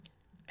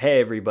Hey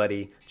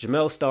everybody,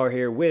 Jamel Star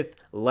here with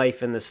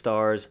Life in the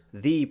Stars,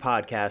 the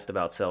podcast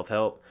about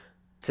self-help.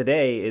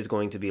 Today is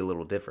going to be a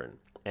little different,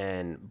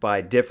 and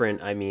by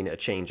different I mean a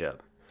change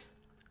up.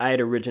 I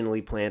had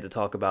originally planned to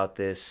talk about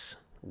this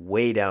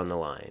way down the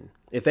line.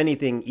 If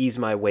anything, ease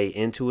my way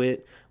into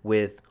it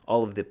with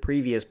all of the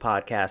previous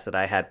podcasts that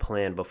I had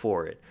planned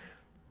before it.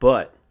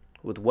 But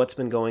with what's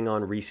been going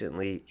on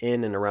recently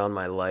in and around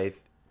my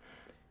life,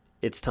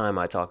 it's time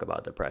I talk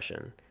about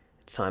depression.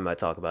 It's time I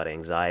talk about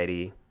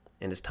anxiety.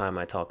 And it's time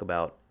I talk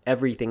about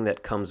everything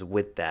that comes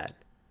with that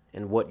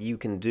and what you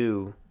can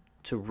do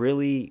to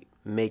really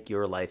make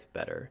your life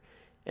better.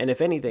 And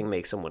if anything,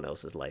 make someone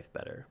else's life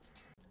better.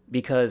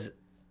 Because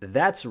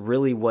that's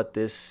really what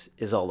this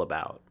is all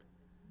about.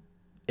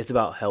 It's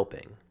about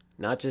helping,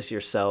 not just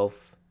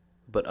yourself,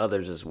 but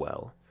others as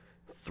well,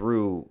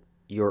 through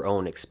your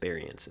own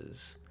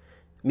experiences.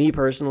 Me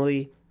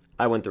personally,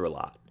 I went through a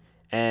lot.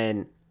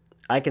 And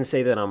I can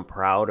say that I'm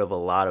proud of a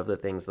lot of the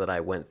things that I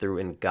went through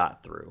and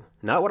got through.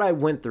 Not what I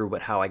went through,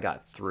 but how I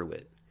got through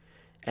it.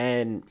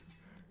 And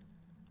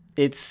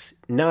it's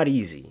not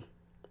easy.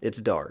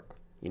 It's dark.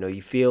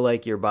 You feel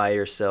like you're by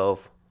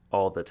yourself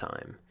all the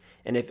time.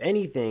 And if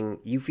anything,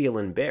 you feel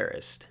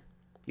embarrassed.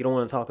 You don't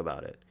want to talk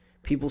about it.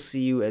 People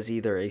see you as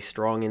either a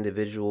strong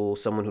individual,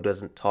 someone who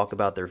doesn't talk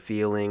about their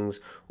feelings,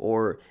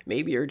 or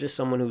maybe you're just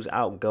someone who's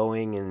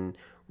outgoing and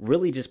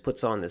really just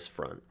puts on this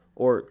front.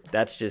 Or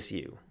that's just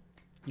you.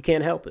 You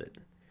can't help it.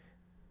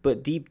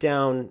 But deep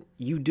down,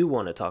 you do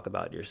want to talk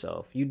about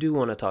yourself. You do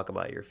want to talk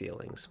about your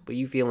feelings, but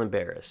you feel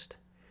embarrassed.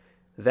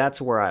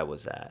 That's where I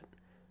was at.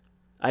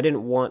 I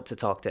didn't want to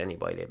talk to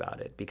anybody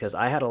about it because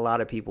I had a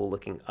lot of people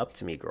looking up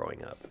to me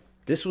growing up.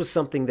 This was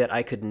something that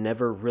I could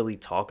never really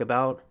talk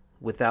about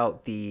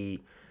without the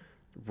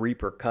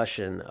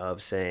repercussion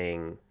of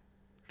saying,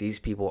 these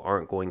people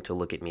aren't going to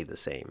look at me the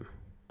same.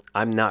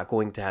 I'm not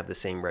going to have the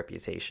same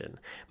reputation.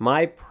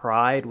 My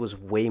pride was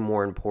way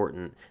more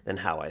important than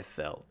how I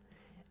felt.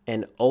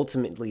 And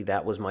ultimately,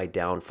 that was my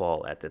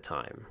downfall at the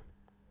time.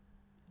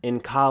 In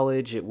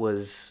college, it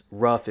was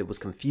rough. It was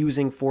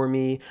confusing for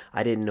me.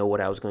 I didn't know what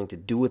I was going to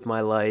do with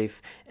my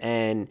life.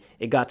 And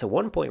it got to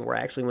one point where I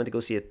actually went to go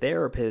see a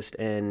therapist,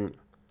 and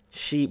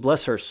she,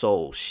 bless her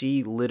soul,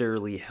 she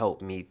literally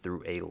helped me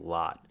through a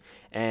lot.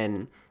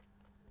 And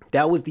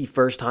that was the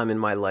first time in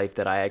my life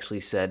that I actually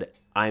said,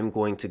 I'm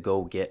going to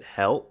go get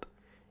help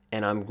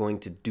and I'm going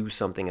to do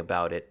something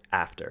about it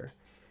after.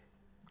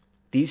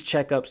 These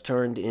checkups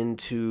turned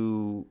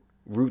into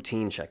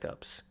routine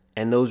checkups,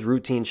 and those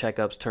routine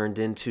checkups turned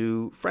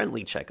into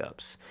friendly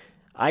checkups.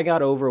 I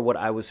got over what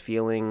I was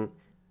feeling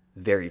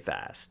very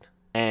fast.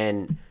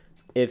 And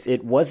if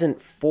it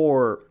wasn't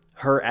for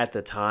her at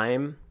the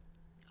time,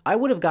 I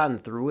would have gotten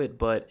through it,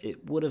 but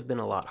it would have been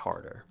a lot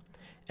harder.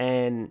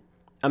 And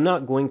I'm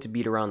not going to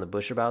beat around the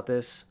bush about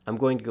this. I'm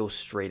going to go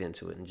straight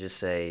into it and just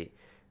say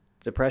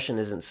depression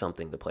isn't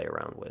something to play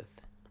around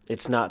with.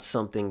 It's not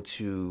something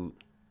to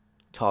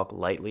talk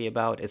lightly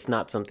about. It's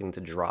not something to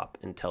drop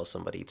and tell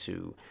somebody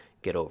to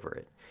get over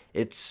it.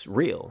 It's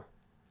real.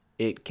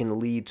 It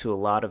can lead to a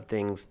lot of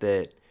things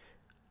that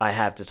I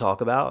have to talk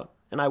about,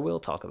 and I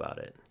will talk about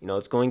it.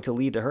 It's going to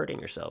lead to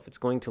hurting yourself. It's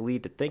going to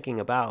lead to thinking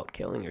about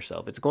killing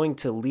yourself. It's going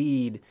to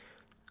lead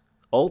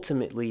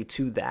ultimately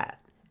to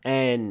that.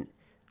 And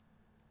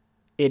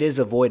it is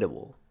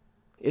avoidable.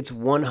 It's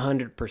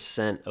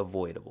 100%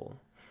 avoidable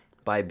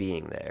by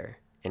being there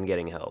and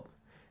getting help.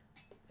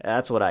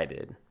 That's what I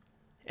did.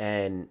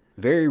 And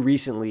very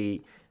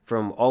recently,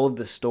 from all of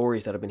the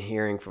stories that I've been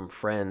hearing from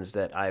friends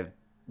that I've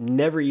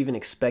never even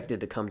expected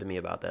to come to me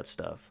about that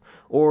stuff,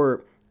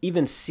 or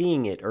even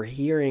seeing it or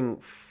hearing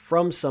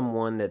from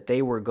someone that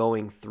they were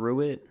going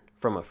through it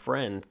from a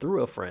friend,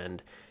 through a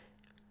friend,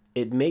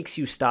 it makes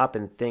you stop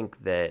and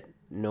think that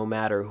no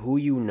matter who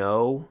you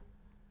know,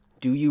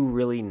 do you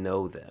really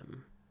know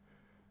them?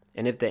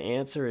 And if the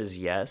answer is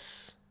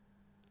yes,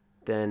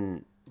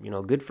 then,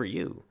 good for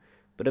you.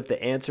 But if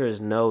the answer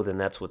is no, then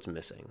that's what's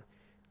missing.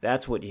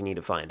 That's what you need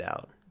to find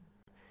out.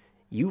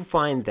 You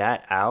find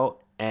that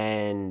out,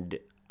 and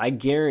I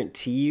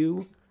guarantee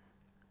you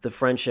the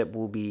friendship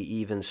will be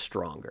even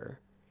stronger.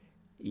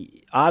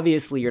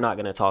 Obviously, you're not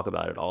going to talk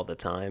about it all the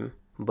time,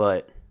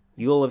 but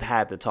you'll have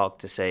had the talk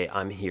to say,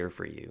 I'm here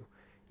for you.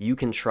 You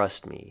can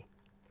trust me.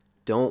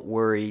 Don't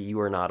worry, you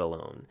are not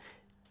alone.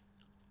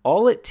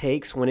 All it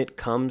takes when it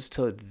comes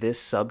to this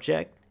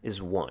subject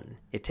is one.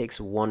 It takes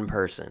one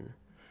person.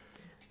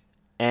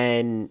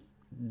 And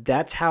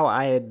that's how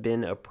I had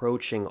been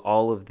approaching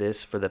all of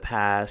this for the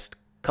past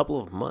couple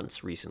of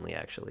months recently,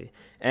 actually.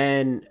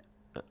 And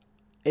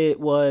it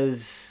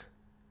was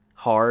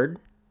hard,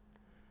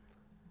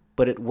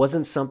 but it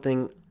wasn't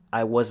something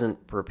I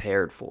wasn't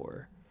prepared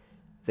for.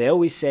 They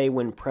always say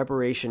when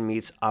preparation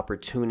meets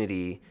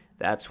opportunity,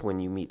 that's when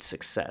you meet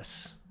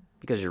success,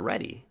 because you're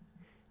ready.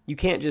 You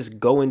can't just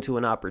go into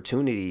an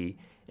opportunity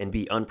and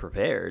be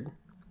unprepared.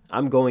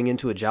 I'm going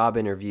into a job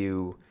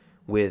interview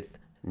with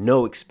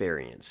no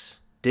experience,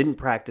 didn't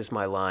practice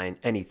my line,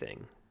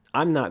 anything.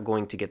 I'm not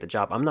going to get the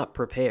job. I'm not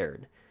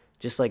prepared.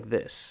 Just like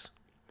this.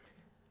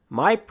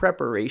 My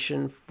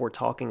preparation for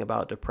talking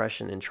about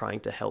depression and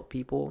trying to help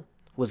people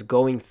was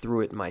going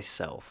through it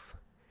myself,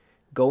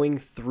 going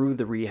through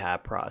the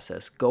rehab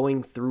process,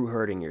 going through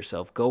hurting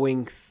yourself,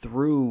 going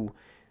through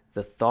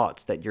the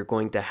thoughts that you're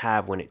going to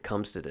have when it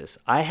comes to this.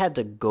 I had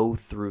to go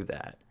through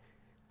that.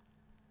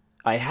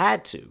 I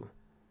had to,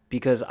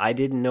 because I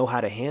didn't know how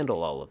to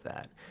handle all of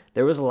that.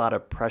 There was a lot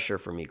of pressure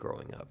for me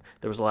growing up.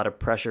 There was a lot of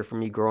pressure for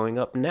me growing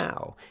up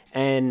now.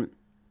 And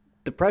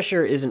the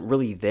pressure isn't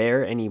really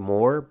there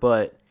anymore,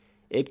 but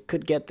it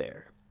could get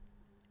there.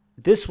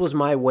 This was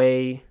my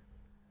way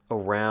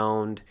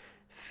around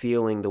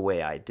feeling the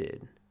way I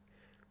did,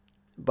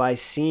 by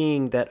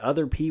seeing that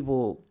other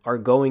people are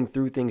going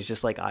through things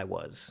just like I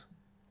was.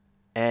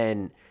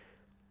 And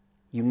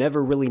you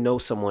never really know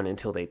someone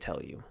until they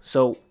tell you.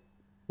 So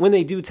when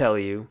they do tell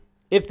you,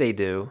 if they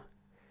do,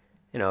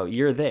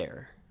 you're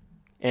there.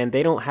 And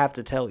they don't have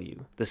to tell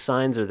you. The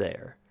signs are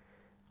there.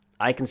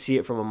 I can see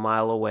it from a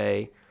mile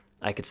away.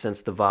 I can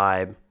sense the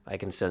vibe. I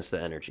can sense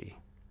the energy.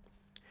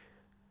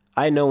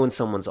 I know when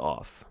someone's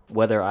off,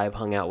 whether I've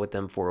hung out with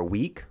them for a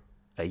week,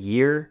 a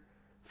year,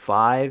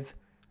 5,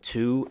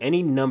 2,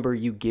 any number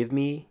you give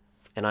me,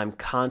 and I'm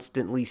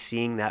constantly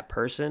seeing that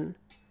person,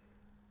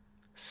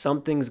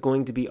 something's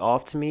going to be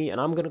off to me,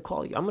 and I'm going to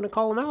call you. I'm going to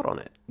call them out on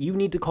it. You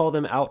need to call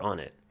them out on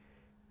it,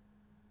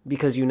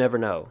 because you never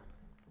know.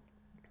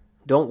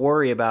 Don't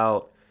worry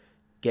about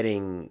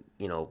getting,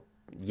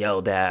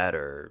 yelled at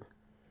or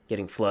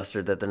getting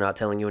flustered that they're not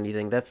telling you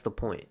anything. That's the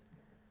point.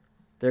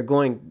 We're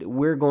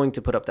going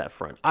to put up that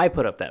front. I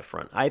put up that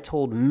front. I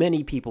told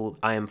many people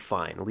I am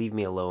fine. Leave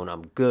me alone.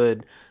 I'm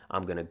good.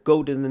 I'm going to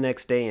go to the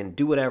next day and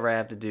do whatever I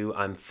have to do.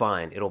 I'm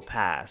fine. It'll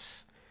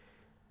pass.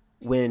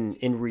 When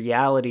in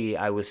reality,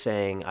 I was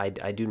saying, I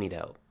do need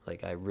help.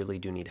 Like, I really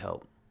do need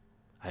help.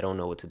 I don't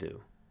know what to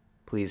do.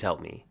 Please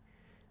help me.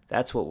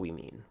 That's what we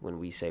mean when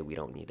we say we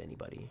don't need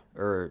anybody,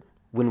 or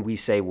when we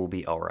say we'll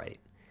be all right.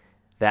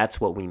 That's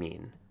what we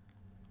mean.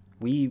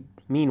 We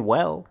mean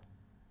well.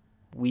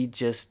 We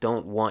just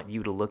don't want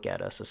you to look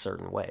at us a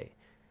certain way.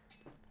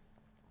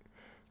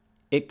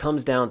 It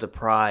comes down to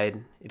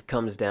pride. It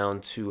comes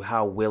down to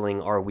how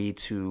willing are we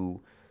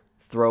to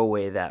throw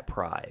away that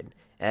pride.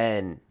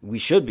 And we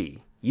should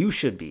be. You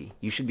should be.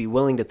 You should be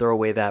willing to throw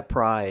away that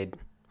pride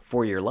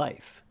for your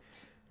life.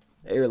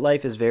 Your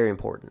life is very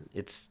important.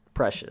 It's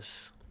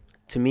precious.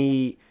 To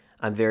me,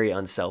 I'm very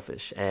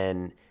unselfish,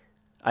 and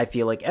I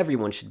feel like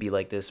everyone should be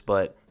like this,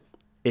 but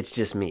it's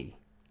just me.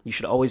 You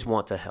should always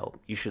want to help.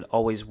 You should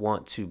always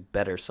want to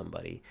better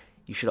somebody.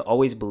 You should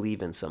always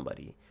believe in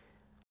somebody.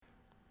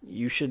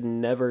 You should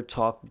never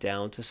talk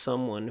down to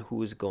someone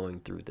who is going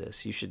through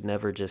this. You should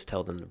never just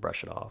tell them to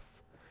brush it off.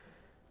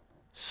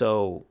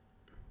 So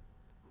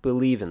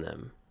believe in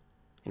them.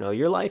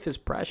 Your life is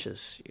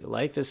precious. Your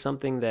life is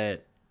something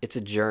that it's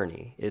a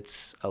journey.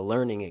 It's a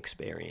learning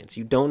experience.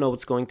 You don't know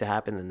what's going to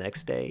happen the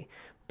next day,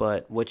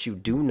 but what you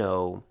do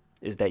know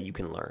is that you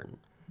can learn.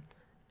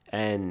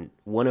 And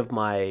one of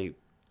my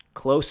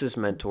closest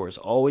mentors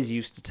always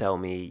used to tell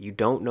me, you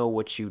don't know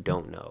what you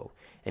don't know.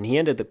 And he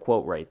ended the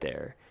quote right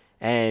there.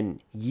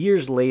 And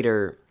years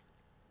later,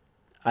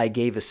 I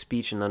gave a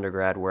speech in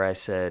undergrad where I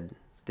said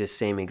this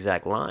same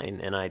exact line.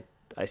 And I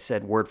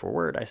said word for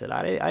word, I said,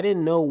 I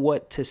didn't know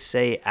what to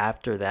say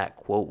after that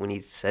quote when he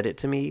said it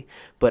to me.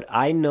 But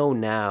I know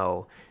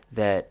now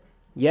that,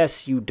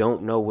 yes, you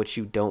don't know what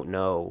you don't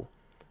know,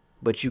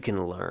 but you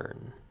can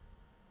learn.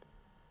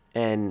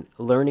 And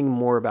learning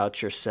more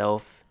about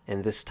yourself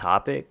and this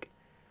topic,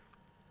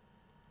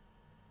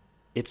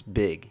 it's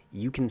big.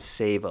 You can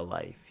save a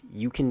life.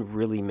 You can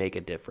really make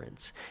a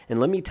difference. And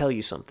let me tell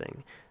you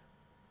something.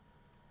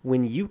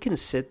 When you can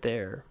sit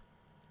there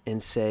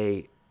and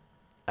say,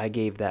 I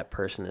gave that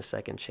person a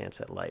second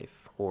chance at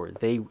life, or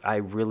I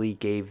really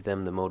gave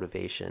them the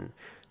motivation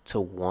to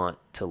want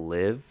to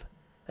live,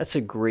 that's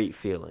a great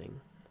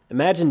feeling.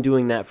 Imagine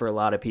doing that for a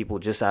lot of people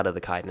just out of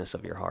the kindness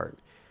of your heart.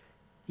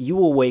 You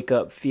will wake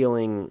up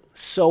feeling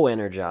so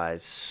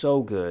energized,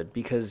 so good,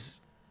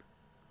 because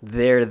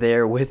they're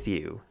there with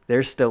you.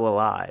 They're still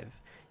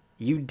alive.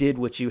 You did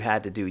what you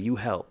had to do. You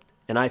helped.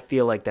 And I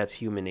feel like that's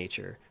human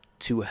nature,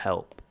 to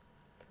help.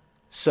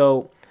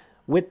 So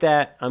with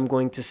that, I'm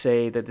going to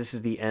say that this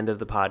is the end of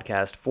the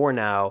podcast for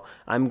now.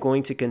 I'm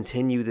going to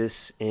continue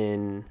this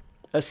in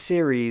a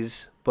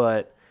series,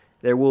 but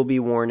there will be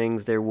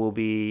warnings, there will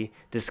be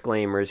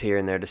disclaimers here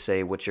and there to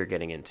say what you're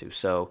getting into.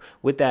 So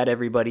with that,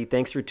 everybody,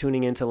 thanks for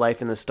tuning into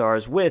Life in the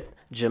Stars with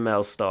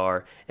Jamel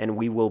Star, and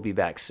we will be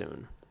back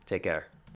soon. Take care.